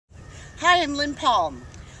Hi, I'm Lynn Palm.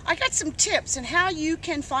 I got some tips on how you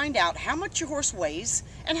can find out how much your horse weighs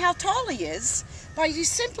and how tall he is by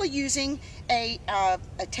simply using a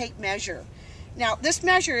tape measure. Now, this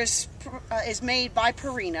measure is made by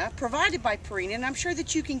Purina, provided by Purina, and I'm sure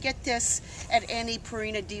that you can get this at any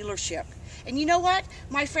Purina dealership. And you know what?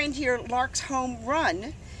 My friend here, Lark's Home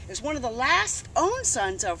Run, is one of the last owned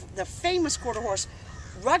sons of the famous quarter horse,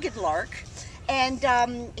 Rugged Lark. And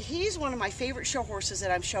he's one of my favorite show horses that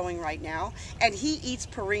I'm showing right now. And he eats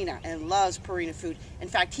Purina and loves Purina food. In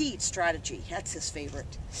fact, he eats Strategy. That's his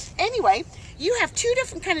favorite. Anyway, you have two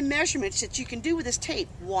different kind of measurements that you can do with this tape.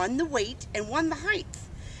 One, the weight, and one, the height.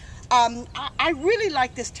 I really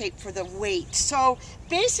like this tape for the weight. So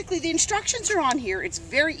basically, the instructions are on here. It's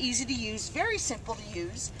very easy to use, very simple to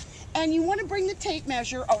use. And you want to bring the tape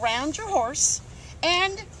measure around your horse.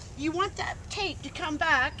 And you want that tape to come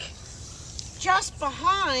back just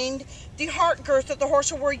behind the heart girth of the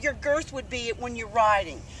horse, or where your girth would be when you're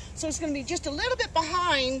riding. So it's going to be just a little bit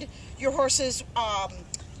behind your horse's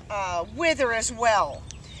wither as well.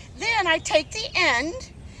 Then I take the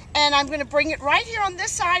end and I'm going to bring it right here on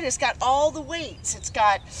this side. It's got all the weights. It's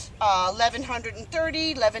got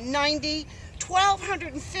 1130, 1190,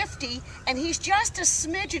 1250, and he's just a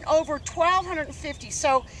smidgen over 1250.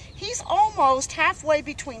 So he's almost halfway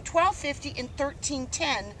between 1250 and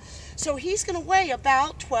 1310. So he's going to weigh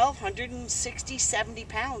about 1,260, 70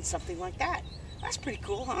 pounds, something like that. That's pretty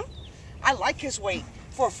cool, huh? I like his weight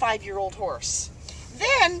for a 5-year-old horse.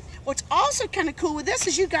 Then, what's also kind of cool with this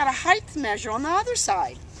is you've got a height measure on the other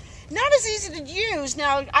side. Not as easy to use.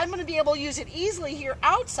 Now, I'm going to be able to use it easily here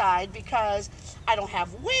outside because I don't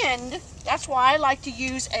have wind. That's why I like to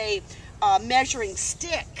use a measuring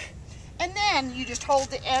stick. And then you just hold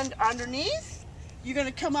the end underneath. You're going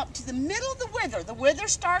to come up to the middle of the wither. The wither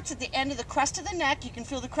starts at the end of the crest of the neck. You can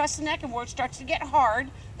feel the crest of the neck, and where it starts to get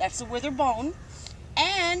hard, that's the wither bone.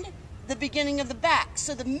 And the beginning of the back.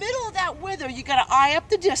 So the middle of that wither, you got to eye up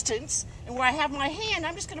the distance. And where I have my hand,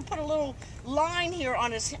 I'm just going to put a little line here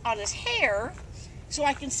on his hair, so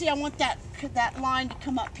I can see. I want that line to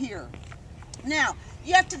come up here. Now,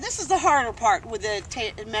 you have to. This is the harder part with the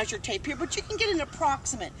measure tape here, but you can get an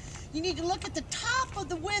approximate. You need to look at the top of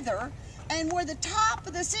the wither and where the top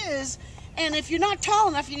of this is. And if you're not tall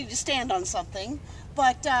enough, you need to stand on something.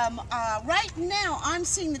 But right now, I'm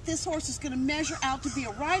seeing that this horse is going to measure out to be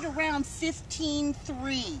right around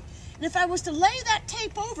 15.3. And if I was to lay that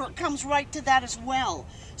tape over, it comes right to that as well.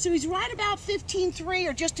 So he's right about 15.3,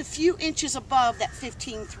 or just a few inches above that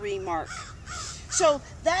 15.3 mark. So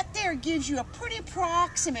that there gives you a pretty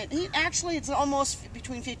approximate, actually it's almost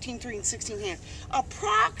between 15.3 and 16 hands,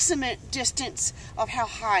 approximate distance of how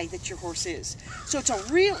high that your horse is. So it's a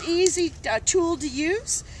real easy tool to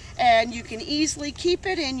use, and you can easily keep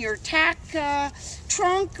it in your tack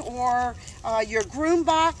trunk or your groom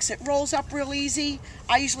box. It rolls up real easy.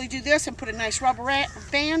 I usually do this and put a nice rubber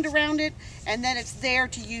band around it, and then it's there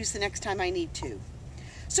to use the next time I need to.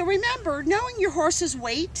 So remember, knowing your horse's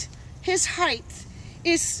weight, his height,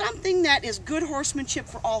 is something that is good horsemanship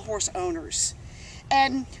for all horse owners.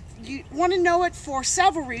 And you want to know it for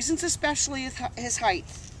several reasons, especially his height.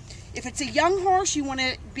 If it's a young horse, you want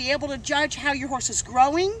to be able to judge how your horse is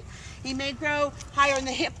growing. He may grow higher in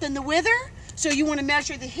the hip than the wither, so you want to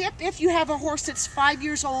measure the hip if you have a horse that's 5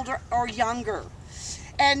 years older or younger.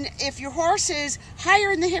 And if your horse is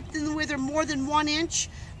higher in the hip than the wither, more than 1 inch,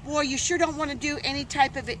 boy, you sure don't want to do any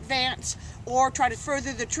type of advance or try to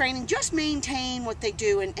further the training. Just maintain what they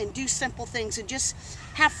do and do simple things and just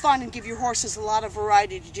have fun and give your horses a lot of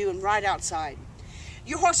variety to do and ride outside.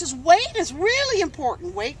 Your horse's weight is really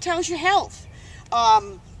important. Weight tells you health.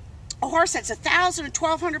 A horse that's 1,000 or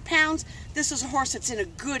 1,200 pounds, this is a horse that's in a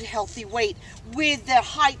good, healthy weight with the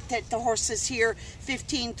height that the horse is here,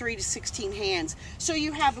 15.3 to 16 hands. So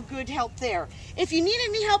you have a good help there. If you need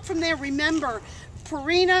any help from there, remember,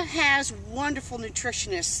 Purina has wonderful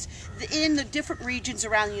nutritionists in the different regions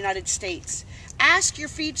around the United States. Ask your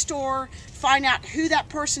feed store, find out who that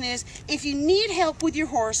person is. If you need help with your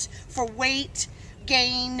horse for weight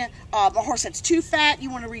gain, a horse that's too fat, you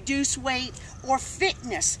want to reduce weight, or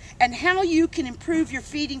fitness, and how you can improve your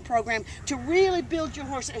feeding program to really build your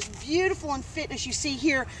horse as beautiful and fit as you see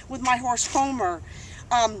here with my horse Homer,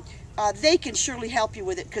 they can surely help you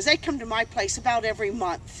with it, because they come to my place about every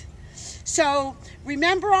month. So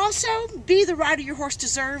remember also, be the rider your horse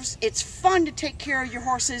deserves. It's fun to take care of your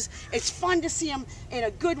horses. It's fun to see them in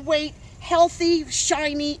a good weight, healthy,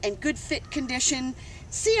 shiny, and good fit condition.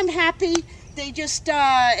 See them happy. They just,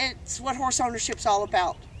 it's what horse ownership's all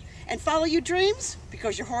about. And follow your dreams,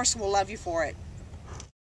 because your horse will love you for it.